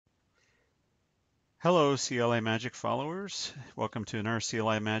Hello CLI Magic followers, welcome to another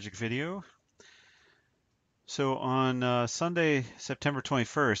CLI Magic video. So on Sunday, September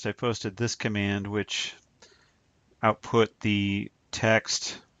 21st, I posted this command which output the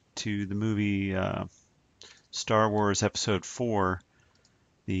text to the movie Star Wars Episode 4,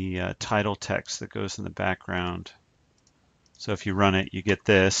 the title text that goes in the background. So if you run it, you get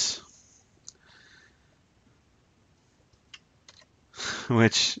this,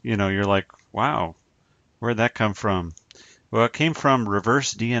 which, you're like, wow, where'd that come from? Well, it came from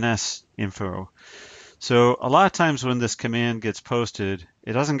reverse DNS info. So a lot of times when this command gets posted,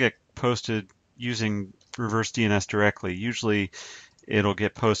 it doesn't get posted using reverse DNS directly. Usually it'll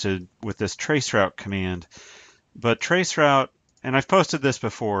get posted with this traceroute command. But traceroute, and I've posted this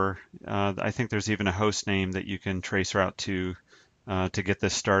before, I think there's even a host name that you can traceroute to get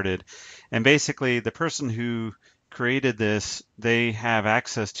this started. And basically the person who created this, they have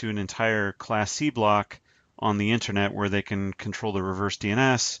access to an entire Class C block on the internet where they can control the reverse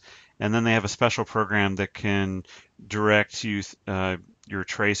DNS, and then they have a special program that can direct you your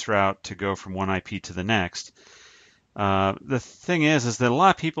trace route to go from one IP to the next. The thing is that a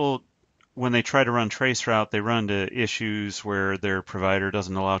lot of people, when they try to run traceroute, they run into issues where their provider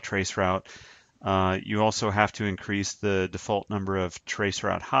doesn't allow traceroute. You also have to increase the default number of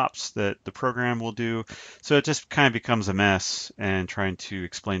traceroute hops that the program will do. So it just kind of becomes a mess, and trying to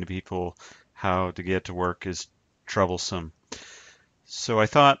explain to people how to get to work is troublesome. So I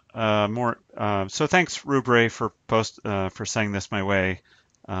thought so thanks Rubre for sending this my way.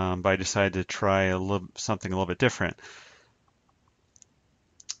 But I decided to try something a little bit different.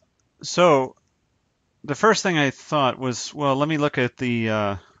 So the first thing I thought was, well, let me look at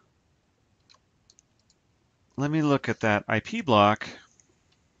that IP block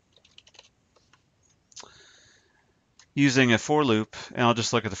using a for loop, and I'll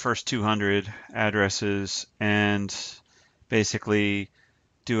just look at the first 200 addresses and basically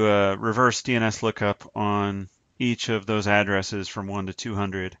do a reverse DNS lookup on each of those addresses from 1 to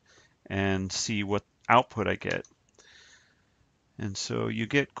 200 and see what output I get. And so you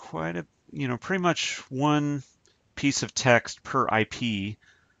get quite a, pretty much one piece of text per IP.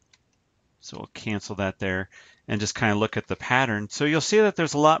 So we'll cancel that there and just kind of look at the pattern. So you'll see that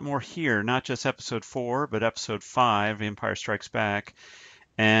there's a lot more here, not just episode 4, but episode 5, Empire Strikes Back,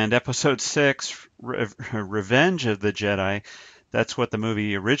 and episode 6, Revenge of the Jedi. That's what the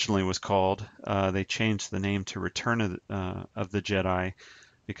movie originally was called. They changed the name to Return of the Jedi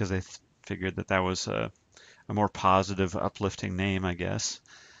because they figured that was a more positive, uplifting name, I guess.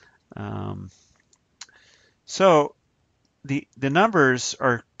 So the numbers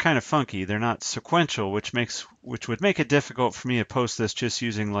are kind of funky. They're not sequential, which would make it difficult for me to post this just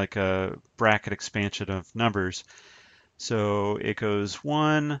using like a bracket expansion of numbers. So it goes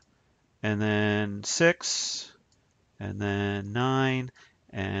 1, and then 6, and then 9,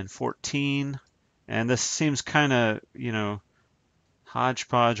 and 14. And this seems kind of,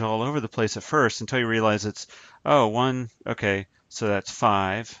 hodgepodge all over the place at first until you realize it's, oh, 1, okay, so that's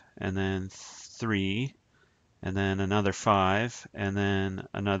 5, and then 3, and then another 5, and then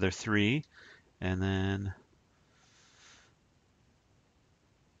another 3, and then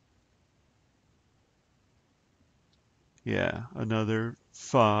another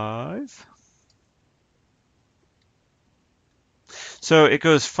 5. So it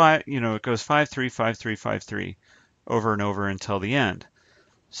goes 5, it goes 5, 3, 5, 3, 5, 3 over and over until the end.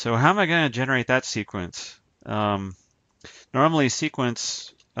 So how am I going to generate that sequence? Normally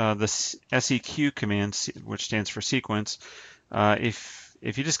sequence, the seq command, which stands for sequence, if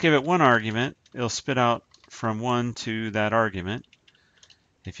you just give it one argument, it'll spit out from 1 to that argument.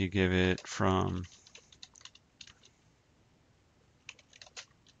 If you give it from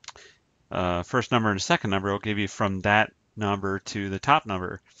first number and second number, it'll give you from that number to the top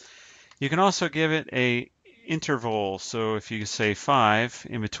number. You can also give it a interval. So if you say 5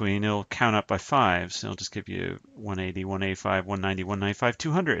 in between, it'll count up by 5s. It'll just give you 180, 185, 190, 195,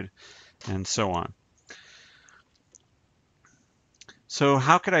 200, and so on. So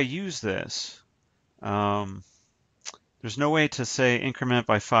how could I use this? There's no way to say increment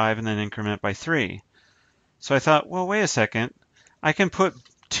by 5 and then increment by 3. So I thought, well, wait a second. I can put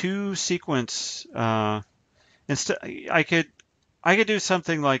two sequence instead. I could do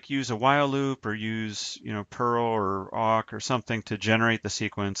something like use a while loop or use Perl or awk or something to generate the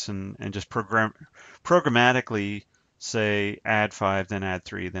sequence and just programmatically say add 5, then add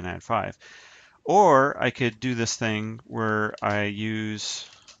 3, then add 5. Or I could do this thing where I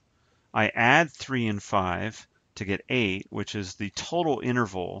add 3 and 5 to get 8, which is the total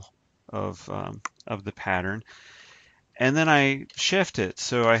interval of the pattern. And then I shift it.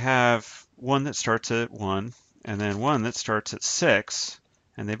 So I have one that starts at 1 and then one that starts at 6,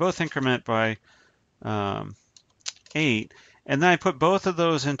 and they both increment by 8. And then I put both of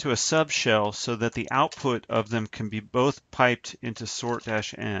those into a subshell so that the output of them can be both piped into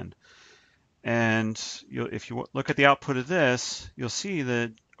sort-n. And if you look at the output of this, you'll see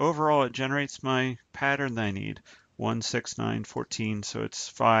that overall it generates my pattern that I need. 1, 6, 9, 14, so it's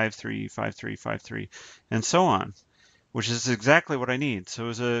 5, 3, 5, 3, 5, 3, and so on, which is exactly what I need. So it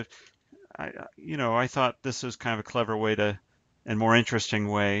was I thought this was kind of a clever way to, and more interesting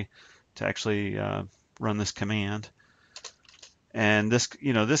way to actually run this command. And this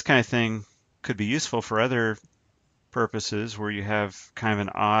kind of thing could be useful for other purposes where you have kind of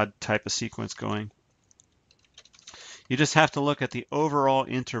an odd type of sequence going. You just have to look at the overall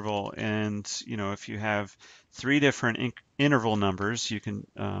interval, and if you have 3 different interval numbers, you can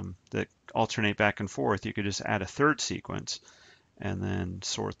that alternate back and forth, you could just add a third sequence and then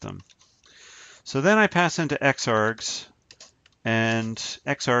sort them. So then I pass into xargs, and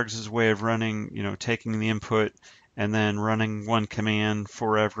xargs is a way of running, taking the input and then running one command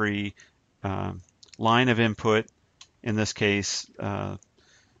for every line of input, in this case, that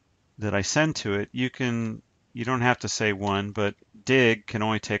I send to it. You don't have to say 1, but dig can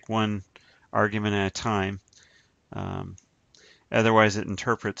only take 1 argument at a time. Otherwise, it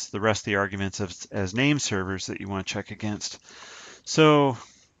interprets the rest of the arguments as name servers that you want to check against. So,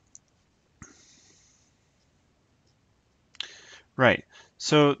 right.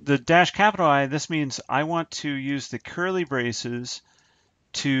 So the -I, this means I want to use the curly braces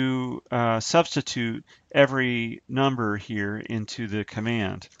to substitute every number here into the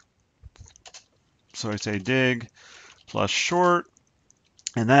command. So I say dig plus short,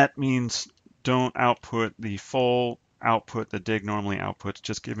 and that means don't output the full output that dig normally outputs,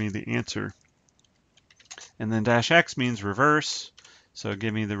 just give me the answer. And then -x means reverse, so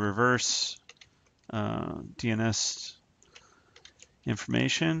give me the reverse DNS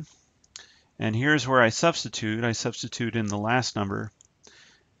information. And here's where I substitute. I substitute in the last number,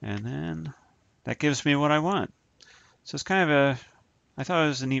 and then that gives me what I want. So it's kind of I thought it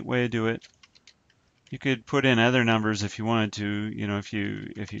was a neat way to do it. You could put in other numbers if you wanted to,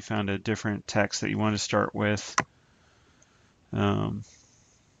 if you found a different text that you want to start with.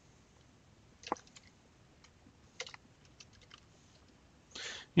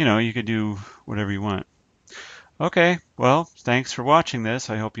 You could do whatever you want. Okay, well, thanks for watching this.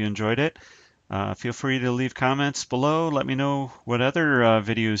 I hope you enjoyed it. Feel free to leave comments below. Let me know what other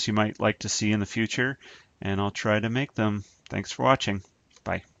videos you might like to see in the future, and I'll try to make them. Thanks for watching.